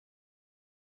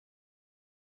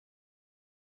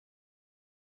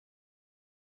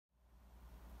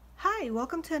Hi,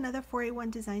 welcome to another 481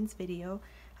 Designs video.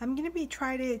 I'm going to be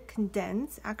trying to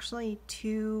condense actually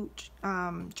two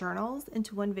journals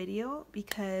into one video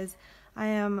because I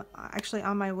am actually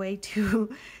on my way to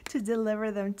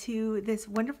deliver them to this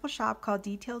wonderful shop called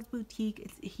Details Boutique.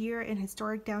 It's here in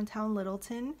historic downtown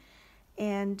Littleton,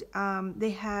 and they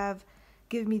have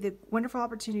given me the wonderful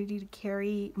opportunity to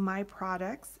carry my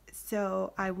products,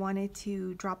 so I wanted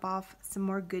to drop off some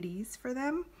more goodies for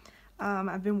them.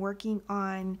 I've been working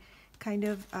on kind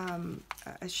of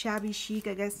a shabby chic.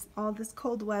 I guess all this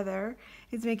cold weather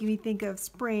is making me think of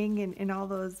spring and all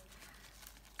those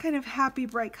kind of happy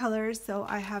bright colors. So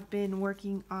I have been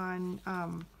working on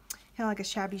kind of like a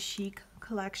shabby chic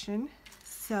collection.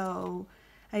 So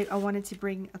I wanted to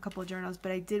bring a couple of journals,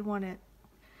 but I did want to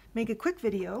make a quick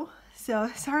video.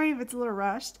 So sorry if it's a little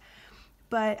rushed,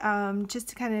 but just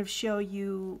to kind of show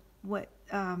you what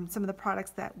some of the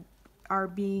products that are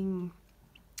being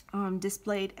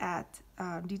displayed at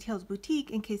Details Boutique.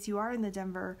 In case you are in the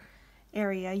Denver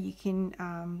area, you can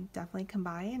definitely come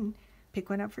by and pick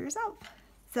one up for yourself.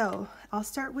 So I'll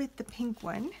start with the pink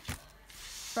one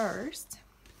first.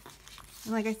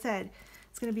 And like I said,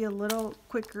 it's going to be a little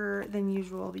quicker than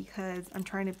usual because I'm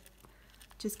trying to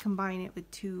just combine it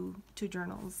with two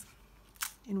journals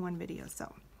in one video.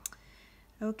 So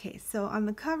okay, so on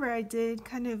the cover I did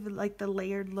kind of like the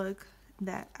layered look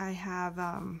that I have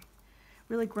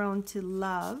really grown to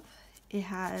love. It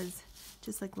has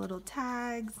just like little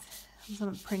tags,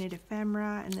 some printed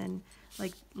ephemera, and then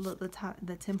like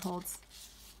the Tim Holtz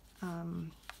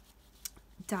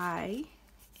die,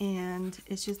 and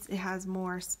it's just, it has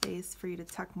more space for you to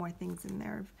tuck more things in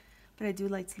there, but I do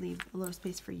like to leave a little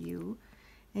space for you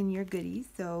and your goodies.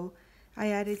 So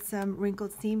I added some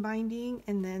wrinkled seam binding,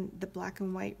 and then the black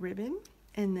and white ribbon,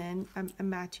 and then a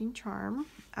matching charm.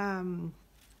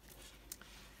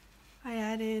 I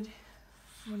added,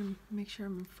 I want to make sure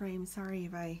I'm in frame. Sorry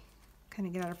if I kind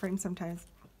of get out of frame sometimes.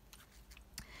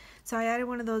 So I added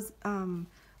one of those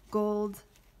gold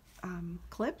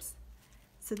clips,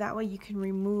 so that way you can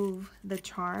remove the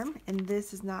charm, and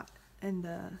this is not, and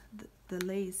the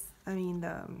lace, I mean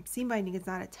the seam binding is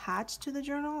not attached to the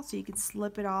journal, so you can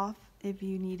slip it off if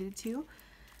you needed to,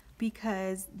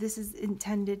 because this is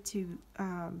intended to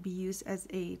be used as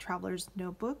a traveler's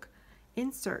notebook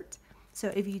insert. So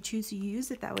if you choose to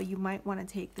use it that way, you might want to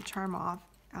take the charm off,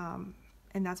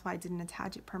 and that's why I didn't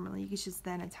attach it permanently. You can just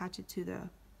then attach it to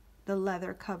the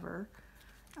leather cover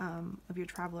of your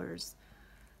traveler's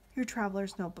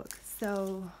notebook.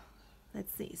 So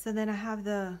let's see. So then I have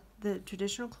the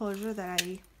traditional closure that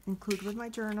I include with my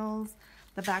journals.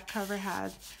 The back cover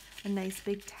has a nice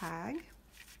big tag,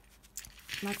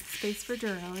 lots of space for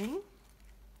journaling.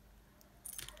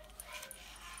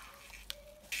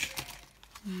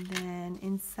 And then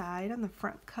inside on the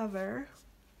front cover,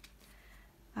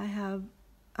 I have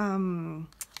some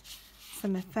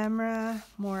ephemera,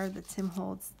 more of the Tim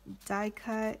Holtz die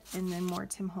cut, and then more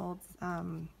Tim Holtz.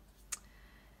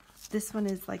 This one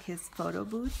is like his photo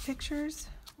booth pictures,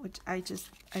 which I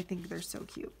think they're so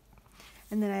cute.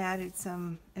 And then I added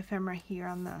some ephemera here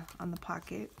on the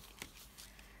pocket.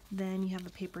 Then you have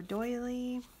a paper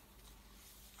doily.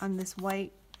 On this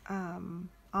white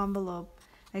envelope,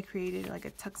 I created like a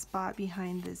tuck spot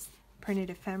behind this printed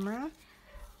ephemera.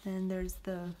 Then there's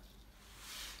the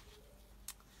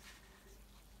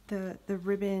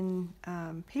ribbon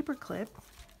paper clip,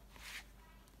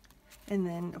 and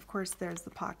then of course there's the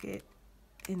pocket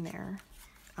in there.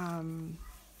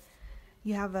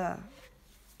 You have a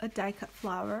die cut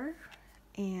flower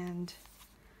and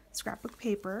scrapbook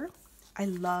paper. I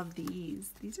love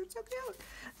these. These are so cute.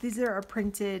 These are a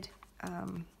printed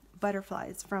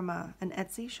butterflies from an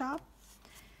Etsy shop.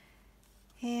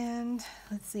 And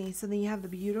let's see, so then you have the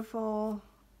beautiful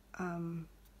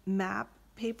map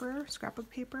paper, scrapbook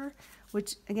paper,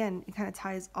 which again, it kind of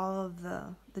ties all of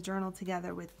the journal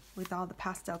together with all the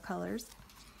pastel colors.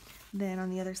 Then on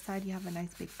the other side you have a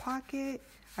nice big pocket.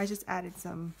 I just added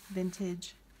some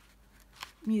vintage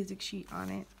music sheet on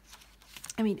it,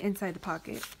 I mean inside the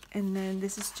pocket. And then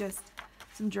this is just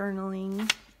some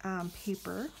journaling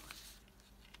paper,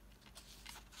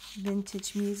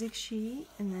 vintage music sheet,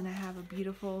 and then I have a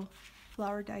beautiful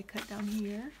flower die cut down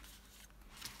here.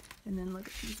 And then look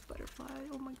at these butterflies.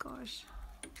 Oh my gosh,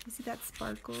 you see that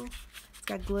sparkle? It's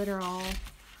got glitter all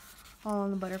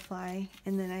on the butterfly.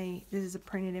 And then this is a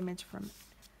printed image from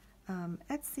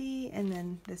Etsy, and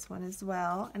then this one as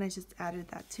well, and I just added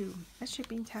that to a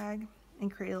shipping tag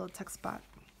and create a little tuck spot.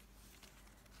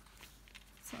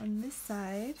 So on this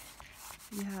side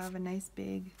you have a nice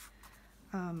big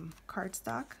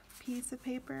cardstock piece of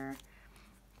paper,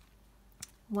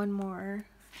 one more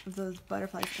of those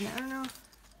butterflies. And I don't know,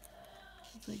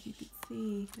 it's like you can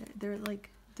see, they're like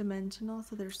dimensional,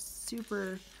 so they're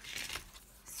super,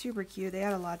 super cute. They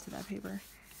add a lot to that paper.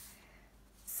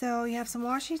 So you have some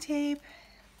washi tape,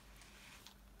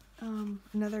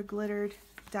 another glittered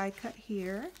die cut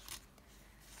here,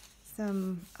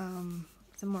 some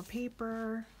more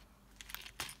paper.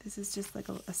 This is just like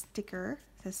a sticker.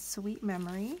 It says Sweet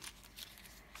Memory.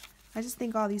 I just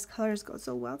think all these colors go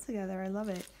so well together. I love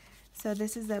it. So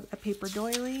this is a paper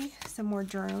doily, some more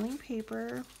journaling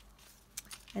paper,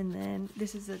 and then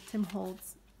this is a Tim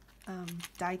Holtz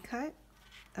die cut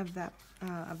of that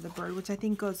of the bird, which I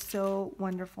think goes so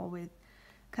wonderful with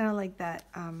kind of like that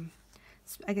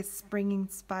I guess spring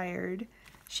inspired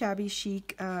shabby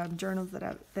chic journals that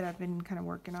I've been kind of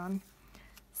working on.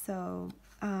 So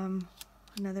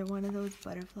another one of those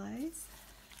butterflies.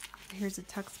 Here's a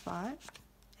tuck spot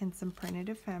and some printed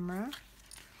ephemera.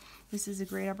 This is a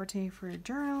great opportunity for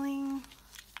journaling.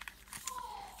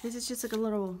 This is just like a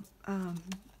little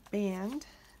band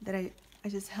that I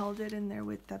just held it in there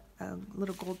with a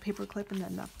little gold paper clip and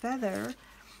then the feather,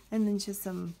 and then just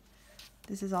some,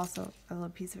 this is also a little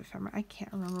piece of ephemera. I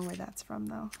can't remember where that's from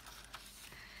though.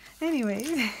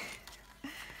 Anyways,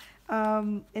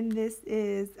 and this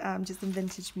is just some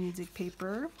vintage music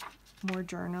paper, more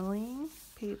journaling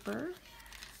paper,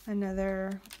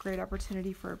 another great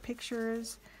opportunity for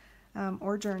pictures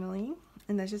or journaling,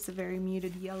 and that's just a very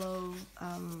muted yellow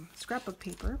scrapbook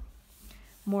paper.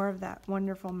 More of that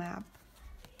wonderful map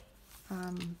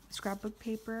scrapbook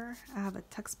paper. I have a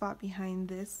tuck spot behind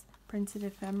this printed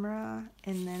ephemera,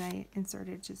 and then I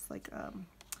inserted just like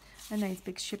a nice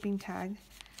big shipping tag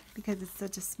because it's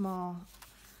such a small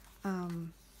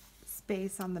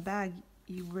space on the bag.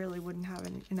 You really wouldn't have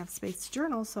enough space to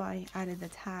journal, so I added the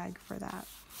tag for that.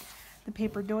 The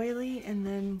paper doily, and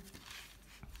then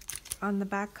on the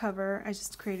back cover I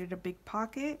just created a big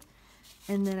pocket,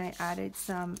 and then I added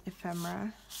some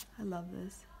ephemera. I love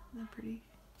this. Isn't that pretty?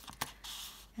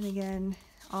 And again,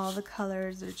 all the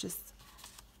colors are just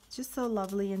so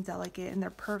lovely and delicate, and they're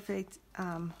perfect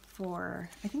for,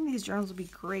 I think these journals would be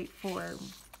great for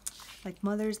like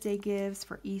Mother's Day gifts,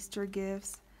 for Easter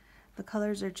gifts. The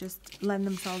colors are just lend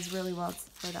themselves really well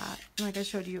for that. And like I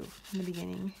showed you in the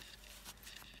beginning,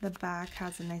 the back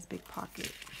has a nice big pocket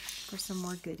for some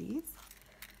more goodies.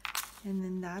 And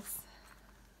then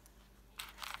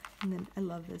and then I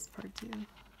love this part too.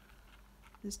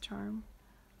 This charm.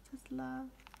 It says love.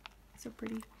 So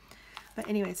pretty. But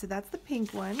anyway, so that's the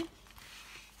pink one.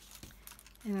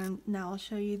 And now I'll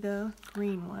show you the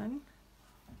green one.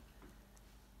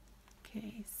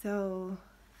 Okay, so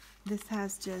this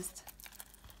has just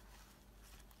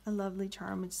a lovely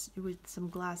charm. It's with some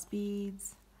glass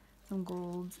beads, some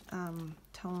gold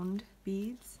toned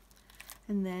beads,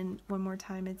 and then one more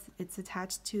time it's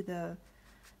attached to the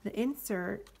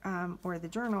insert or the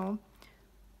journal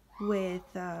with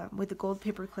the gold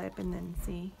paper clip, and then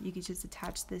see, you could just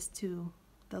attach this to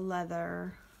the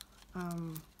leather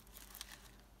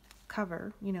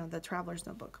cover, you know, the traveler's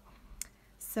notebook.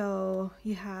 So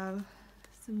you have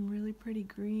some really pretty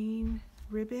green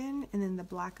ribbon, and then the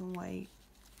black and white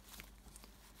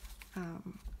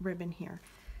ribbon here.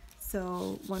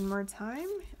 So one more time,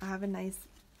 I have a nice,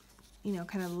 you know,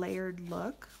 kind of layered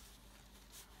look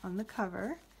on the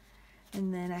cover,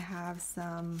 and then I have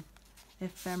some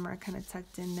ephemera kind of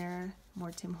tucked in there, more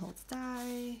Tim Holtz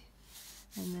die,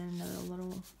 and then another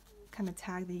little kind of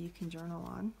tag that you can journal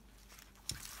on.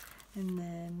 And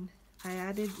then I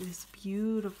added this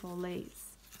beautiful lace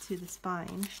to the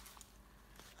spine,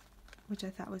 which I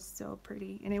thought was so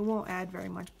pretty, and it won't add very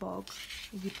much bulk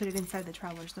if you put it inside the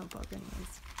traveler's notebook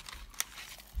anyways.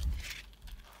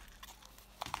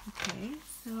 Okay,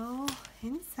 so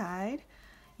inside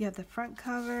you have the front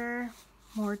cover,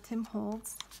 more Tim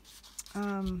Holtz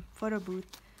photo booth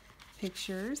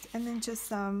pictures, and then just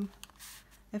some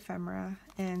ephemera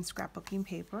and scrapbooking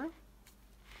paper.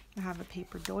 I have a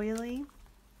paper doily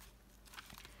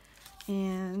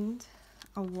and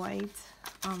a white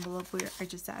envelope where I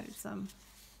just added some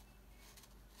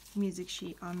music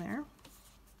sheet on there,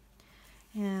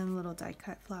 and a little die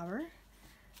cut flower.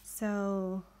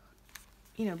 So,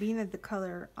 you know, being that the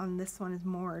color on this one is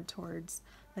more towards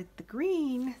like the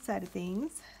green side of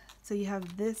things, so you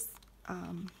have this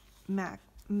map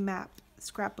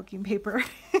scrapbooking paper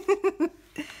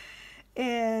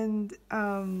and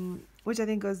which I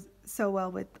think goes so well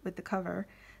with the cover.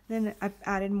 Then I've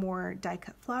added more die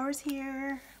cut flowers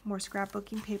here, more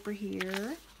scrapbooking paper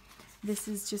here. This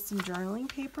is just some journaling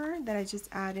paper that I just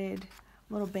added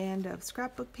a little band of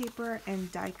scrapbook paper and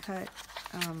die cut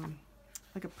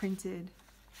like a printed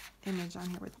image on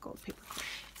here with a gold paper clip.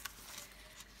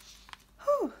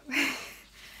 Woo!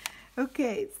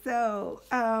 Okay, so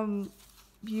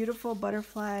beautiful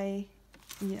butterfly.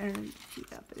 I don't know if you can see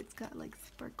that, but it's got like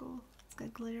sparkle. It's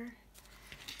got glitter.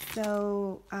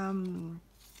 So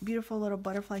beautiful little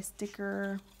butterfly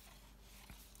sticker.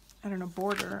 I don't know,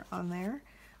 border on there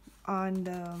on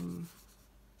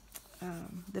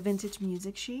the vintage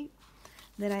music sheet.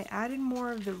 Then I added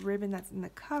more of the ribbon that's in the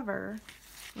cover,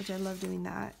 which I love doing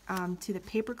that, to the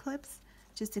paper clips,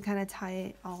 just to kind of tie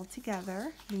it all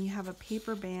together. Then you have a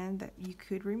paper band that you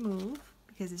could remove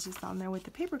because it's just on there with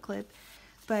the paper clip,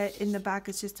 but in the back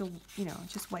it's just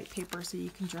just white paper so you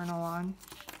can journal on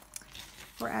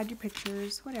or add your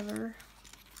pictures, whatever.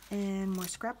 And more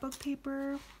scrapbook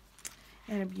paper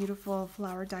and a beautiful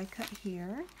flower die cut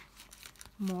here.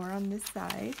 More on this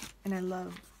side, and I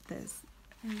love this.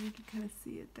 And you can kind of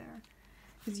see it there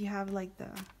because you have like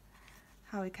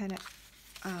how it kind of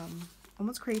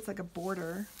almost creates like a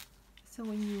border. So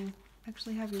when you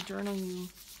actually have your journal,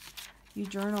 you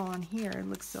journal on here. It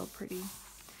looks so pretty.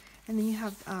 And then you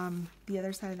have the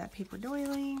other side of that paper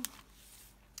doily.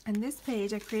 And this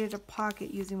page, I created a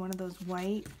pocket using one of those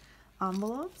white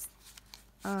envelopes.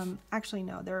 Actually,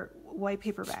 no, they're white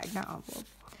paper bag, not envelope.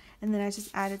 And then I just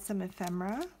added some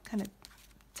ephemera, kind of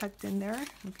tucked in there.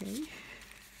 Okay,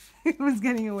 it was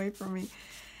getting away from me.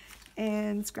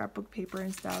 And scrapbook paper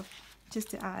and stuff,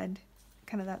 just to add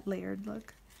kind of that layered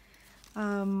look.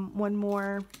 One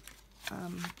more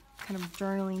kind of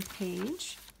journaling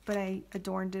page, but I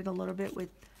adorned it a little bit with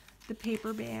the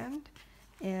paper band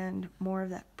and more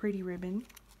of that pretty ribbon.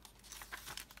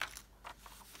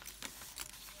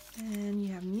 And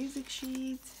you have music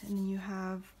sheets, and then you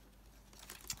have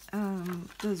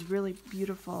those really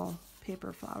beautiful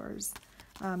paper flowers.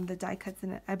 The die cuts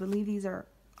in it, I believe these are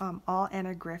all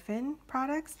Anna Griffin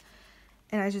products,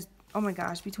 and I just, oh my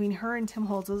gosh, between her and Tim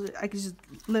Holtz, I could just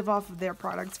live off of their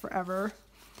products forever.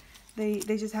 They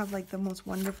just have like the most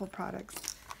wonderful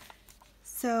products.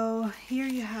 So here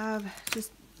you have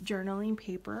just journaling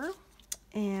paper,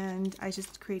 and I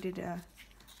just created a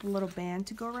little band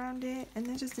to go around it, and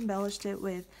then just embellished it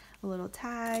with a little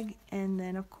tag, and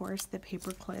then of course the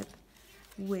paper clip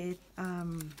with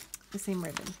the same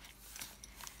ribbon.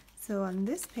 So on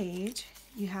this page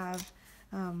you have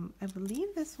I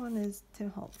believe this one is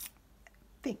Tim Holtz, I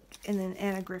think, and then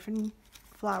Anna Griffin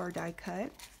flower die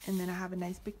cut, and then I have a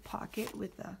nice big pocket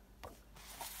with a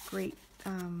great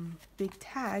big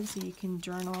tag so you can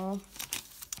journal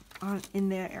on in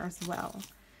there as well.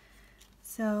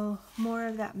 So more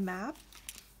of that map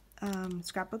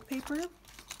scrapbook paper,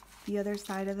 the other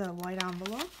side of the white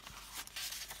envelope,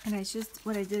 and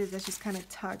what I did is I just kind of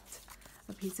tucked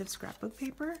a piece of scrapbook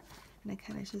paper, and I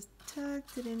kind of just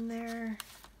tucked it in there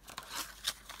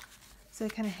so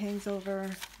it kind of hangs over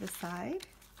the side,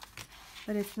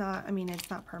 but it's not, I mean, it's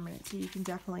not permanent, so you can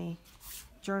definitely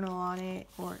journal on it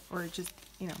or just,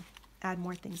 add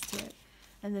more things to it.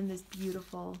 And then this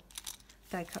beautiful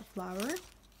die cut flower.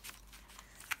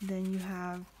 Then you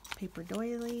have paper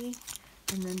doily,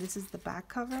 and then this is the back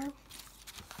cover.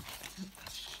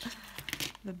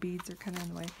 The beads are kind of in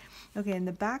the way. Okay, in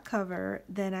the back cover,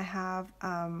 then I have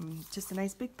just a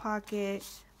nice big pocket,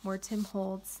 more Tim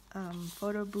Holtz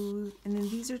photo booth, and then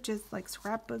these are just like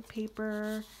scrapbook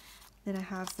paper. Then I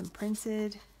have some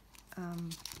printed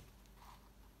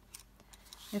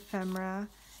ephemera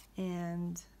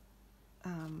and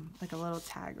like a little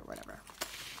tag or whatever.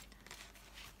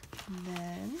 And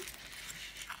then,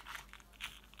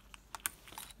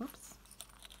 whoops.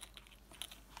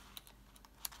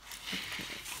 Okay.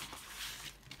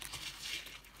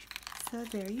 So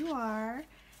there you are.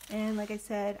 And like I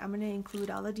said, I'm going to include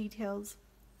all the details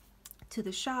to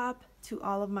the shop, to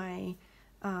all of my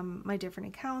my different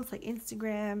accounts like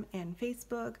Instagram and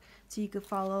Facebook, so you could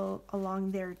follow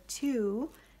along there too.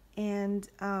 And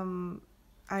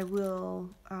I will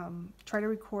try to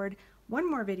record one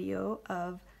more video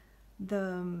of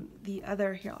the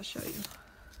other, here I'll show you,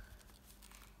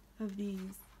 of these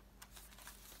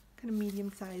kind of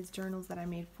medium-sized journals that I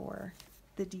made for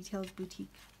the Details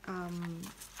Boutique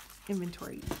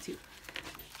inventory too.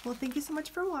 Well, thank you so much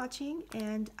for watching,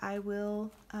 and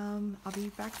I'll be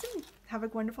back soon. Have a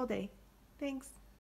wonderful day. Thanks.